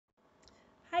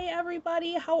Hi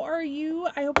everybody, how are you?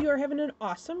 I hope you are having an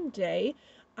awesome day.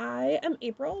 I am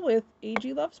April with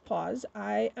AG Loves Paws.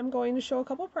 I am going to show a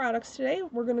couple products today.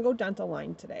 We're going to go dental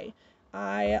line today.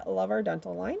 I love our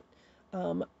dental line.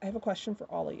 I have a question for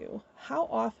all of you. How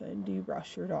often do you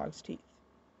brush your dog's teeth?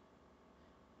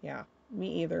 Yeah,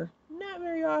 me either. Not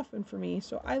very often for me,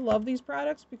 so I love these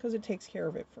products because it takes care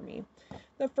of it for me.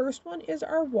 The first one is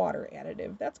our water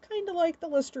additive. That's kind of like the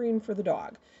Listerine for the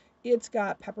dog. It's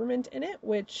got peppermint in it,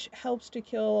 which helps to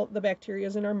kill the bacteria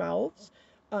in our mouths.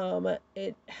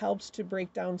 It helps to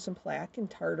break down some plaque and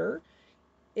tartar.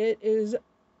 It is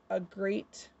a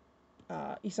great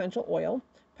essential oil.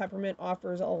 Peppermint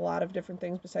offers a lot of different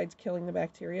things besides killing the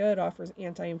bacteria. It offers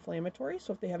anti-inflammatory,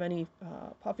 so if they have any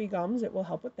puffy gums, it will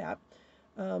help with that.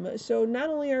 So not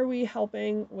only are we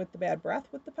helping with the bad breath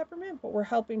with the peppermint, but we're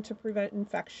helping to prevent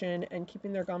infection and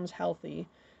keeping their gums healthy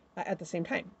at the same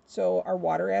time. So our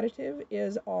water additive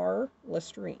is our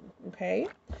Listerine, okay?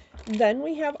 Then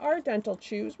we have our dental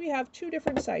chews. We have two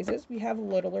different sizes. We have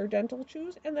littler dental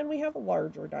chews, and then we have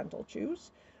larger dental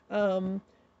chews. Um,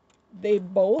 they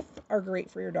both are great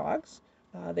for your dogs.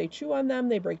 They chew on them,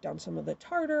 they break down some of the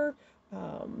tartar.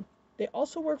 They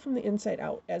also work from the inside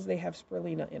out as they have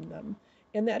spirulina in them.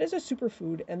 And that is a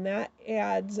superfood, and that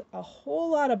adds a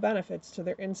whole lot of benefits to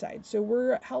their inside. So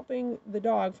we're helping the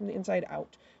dog from the inside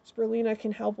out. Spirulina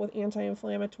can help with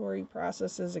anti-inflammatory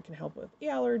processes. It can help with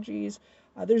allergies.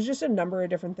 There's just a number of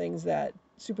different things that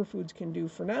superfoods can do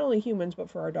for not only humans, but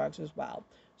for our dogs as well.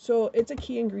 So it's a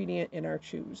key ingredient in our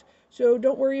chews. So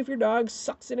don't worry if your dog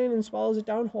sucks it in and swallows it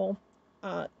down whole.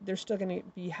 They're still going to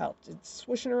be helped. It's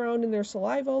swishing around in their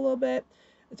saliva a little bit.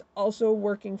 It's also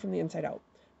working from the inside out.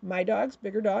 My dogs,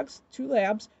 bigger dogs, two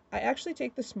labs, I actually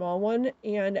take the small one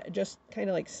and just kind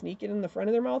of like sneak it in the front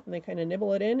of their mouth and they kind of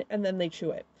nibble it in and then they chew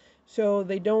it. So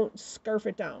they don't scarf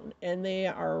it down, and they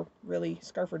are really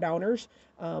scarfer downers.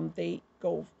 They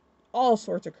go all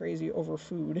sorts of crazy over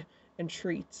food and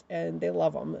treats, and they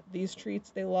love them. These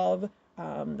treats they love.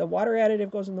 The water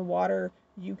additive goes in the water.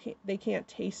 They can't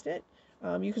taste it.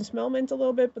 You can smell mint a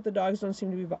little bit, but the dogs don't seem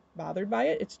to be bothered by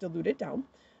it. It's diluted down.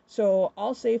 So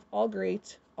all safe, all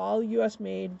great, all U.S.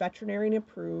 made, veterinarian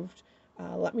approved.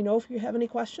 Let me know if you have any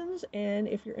questions and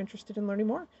if you're interested in learning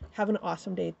more. Have an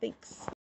awesome day. Thanks.